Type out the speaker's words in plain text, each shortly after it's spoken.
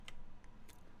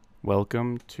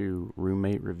Welcome to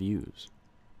Roommate Reviews.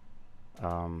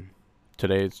 Um,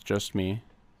 Today it's just me,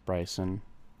 Bryson,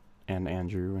 and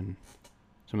Andrew, and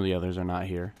some of the others are not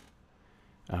here.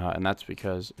 And that's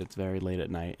because it's very late at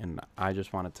night, and I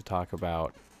just wanted to talk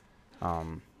about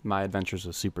My Adventures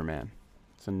with Superman.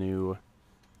 It's a new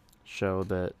show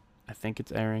that I think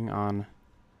it's airing on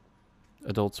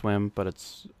Adult Swim, but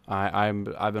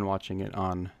I've been watching it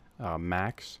on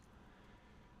Max,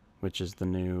 which is the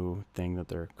new thing that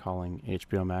they're calling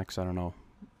HBO Max. I don't know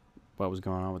what was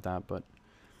going on with that, but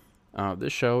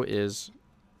this show is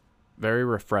very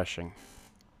refreshing.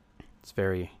 It's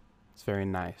very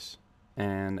nice,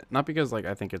 and not because like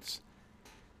I think it's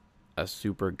a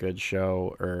super good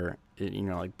show or it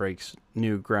like breaks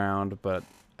new ground, but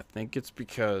I think it's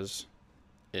because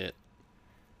it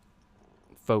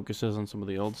focuses on some of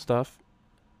the old stuff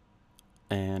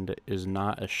and is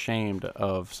not ashamed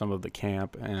of some of the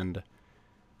camp and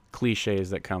cliches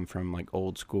that come from like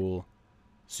old school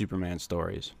Superman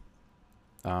stories.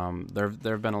 There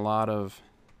have been a lot of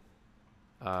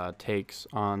takes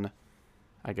on,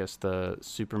 I guess, the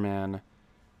Superman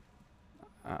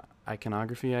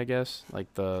iconography. I guess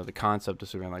like the concept of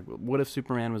Superman. Like, what if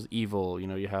Superman was evil?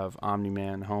 You have Omni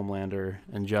Man, Homelander,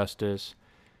 Injustice,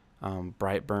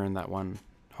 Brightburn, that one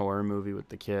horror movie with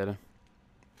the kid.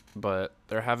 But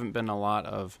there haven't been a lot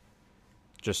of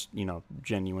just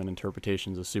genuine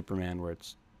interpretations of Superman where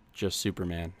it's just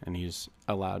Superman and he's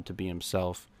allowed to be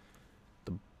himself.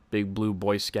 The big blue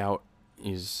Boy Scout.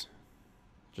 He's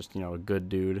just a good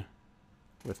dude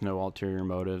with no ulterior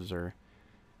motives or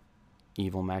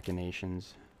evil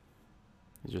machinations.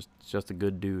 He's just a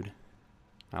good dude.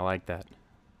 I like that.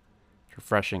 It's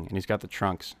refreshing, and he's got the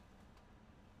trunks.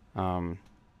 Um,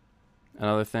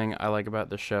 Another thing I like about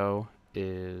the show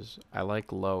is I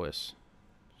like Lois.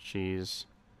 She's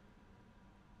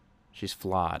she's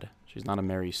flawed. She's not a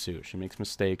Mary Sue. She makes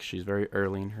mistakes. She's very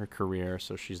early in her career,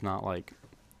 so she's not like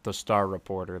the star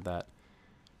reporter that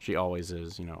she always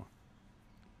is.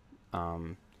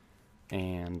 Um,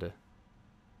 and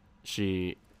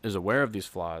she is aware of these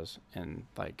flaws, and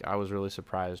like I was really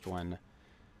surprised when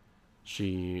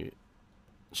she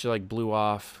she like blew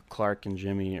off Clark and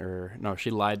Jimmy, or no,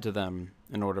 she lied to them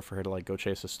in order for her to like go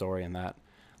chase a story, and that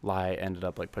lie ended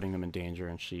up like putting them in danger,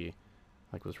 and she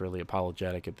like was really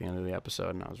apologetic at the end of the episode,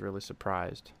 and I was really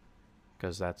surprised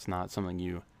because that's not something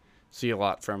you see a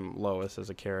lot from Lois as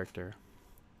a character.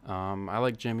 I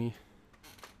like Jimmy.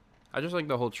 I just like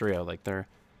the whole trio. Like they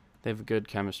have good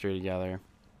chemistry together.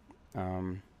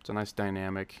 It's a nice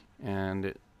dynamic,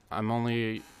 and I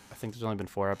think there's only been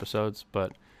 4 episodes,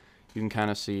 but you can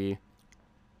kind of see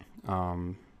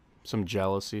some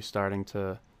jealousy starting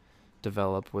to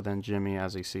develop within Jimmy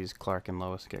as he sees Clark and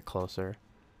Lois get closer,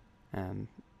 and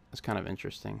it's kind of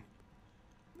interesting.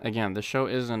 Again, the show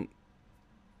it's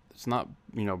not,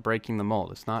 breaking the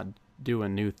mold. It's not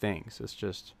doing new things. It's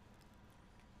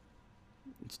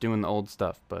doing the old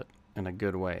stuff, but in a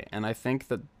good way. And I think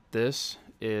that this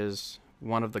is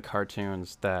one of the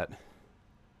cartoons that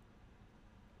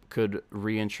could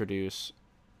reintroduce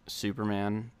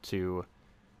Superman to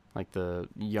like the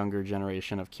younger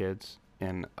generation of kids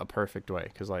in a perfect way.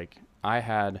 Because like I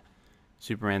had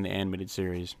Superman the animated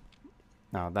series.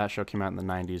 Now that show came out in the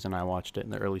 '90s, and I watched it in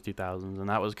the early 2000s, and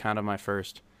that was kind of my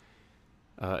first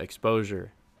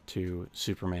exposure to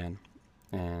Superman.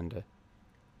 And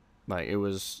like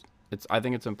it's I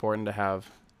think it's important to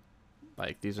have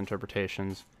like these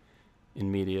interpretations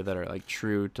in media that are like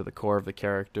true to the core of the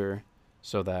character,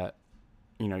 so that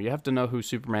you have to know who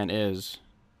Superman is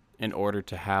in order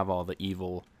to have all the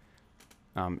evil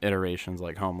iterations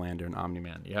like Homelander and Omni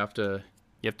Man. You have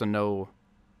to know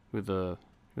who the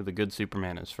good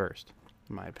Superman is first,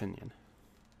 in my opinion.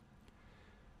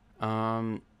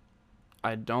 Um,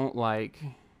 I don't like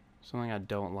Something I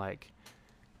don't like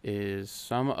is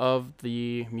some of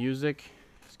the music.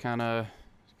 It's kind of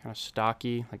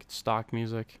stocky, like it's stock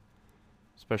music,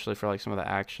 especially for like some of the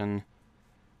action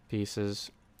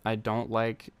pieces. I don't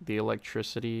like the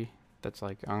electricity that's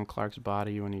like on Clark's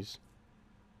body when he's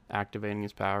activating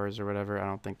his powers or whatever. I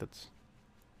don't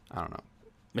know.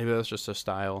 Maybe that's just a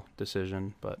style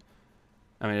decision, but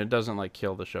I mean, it doesn't like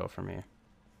kill the show for me.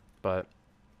 But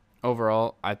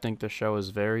overall, I think the show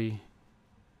is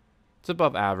it's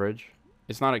above average.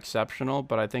 It's not exceptional,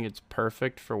 but I think it's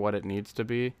perfect for what it needs to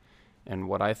be. And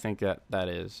what I think that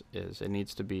is it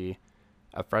needs to be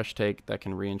a fresh take that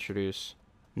can reintroduce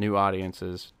new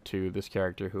audiences to this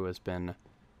character who has been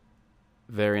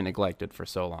very neglected for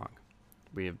so long.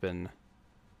 We have been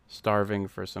starving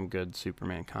for some good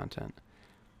Superman content.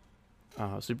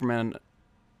 Superman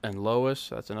and Lois,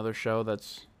 that's another show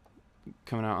that's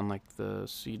coming out on like the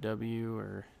CW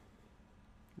or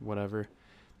whatever.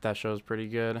 That show's pretty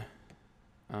good.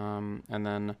 And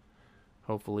then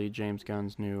hopefully James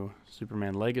Gunn's new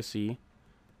Superman Legacy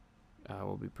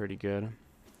will be pretty good.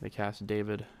 They cast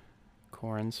David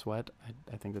Corenswet.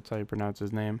 I think that's how you pronounce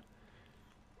his name.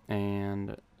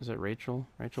 And is it Rachel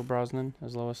Brosnan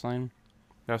as Lois Lane?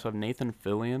 They also have Nathan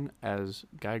Fillion as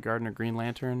Guy Gardner Green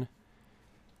Lantern.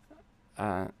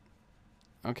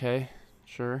 Okay,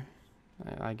 sure,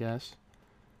 I guess.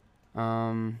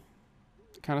 Kind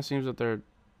of seems that they're,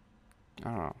 I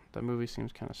don't know, that movie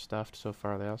seems kind of stuffed so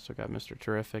far. They also got Mr.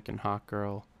 Terrific and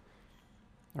Hawkwoman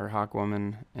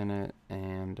in it,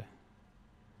 and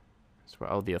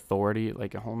The Authority,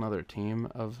 like a whole nother team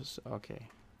of, okay,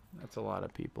 that's a lot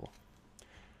of people.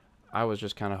 I was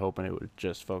just kind of hoping it would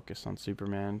just focus on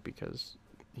Superman because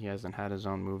he hasn't had his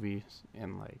own movies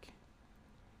in like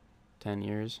 10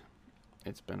 years.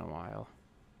 It's been a while.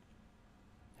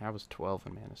 I was 12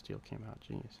 when Man of Steel came out.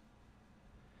 Jeez.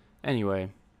 Anyway,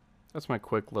 that's my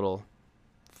quick little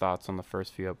thoughts on the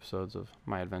first few episodes of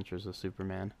My Adventures of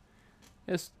Superman.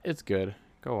 It's good.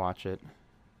 Go watch it.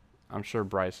 I'm sure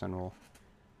Bryson will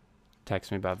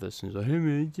text me about this and he's like, "Hey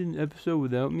man, you did an episode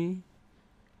without me?"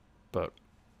 But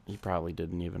he probably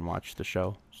didn't even watch the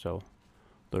show, so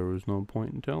there was no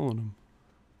point in telling him.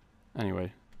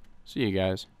 Anyway, see you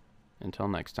guys. Until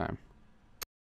next time.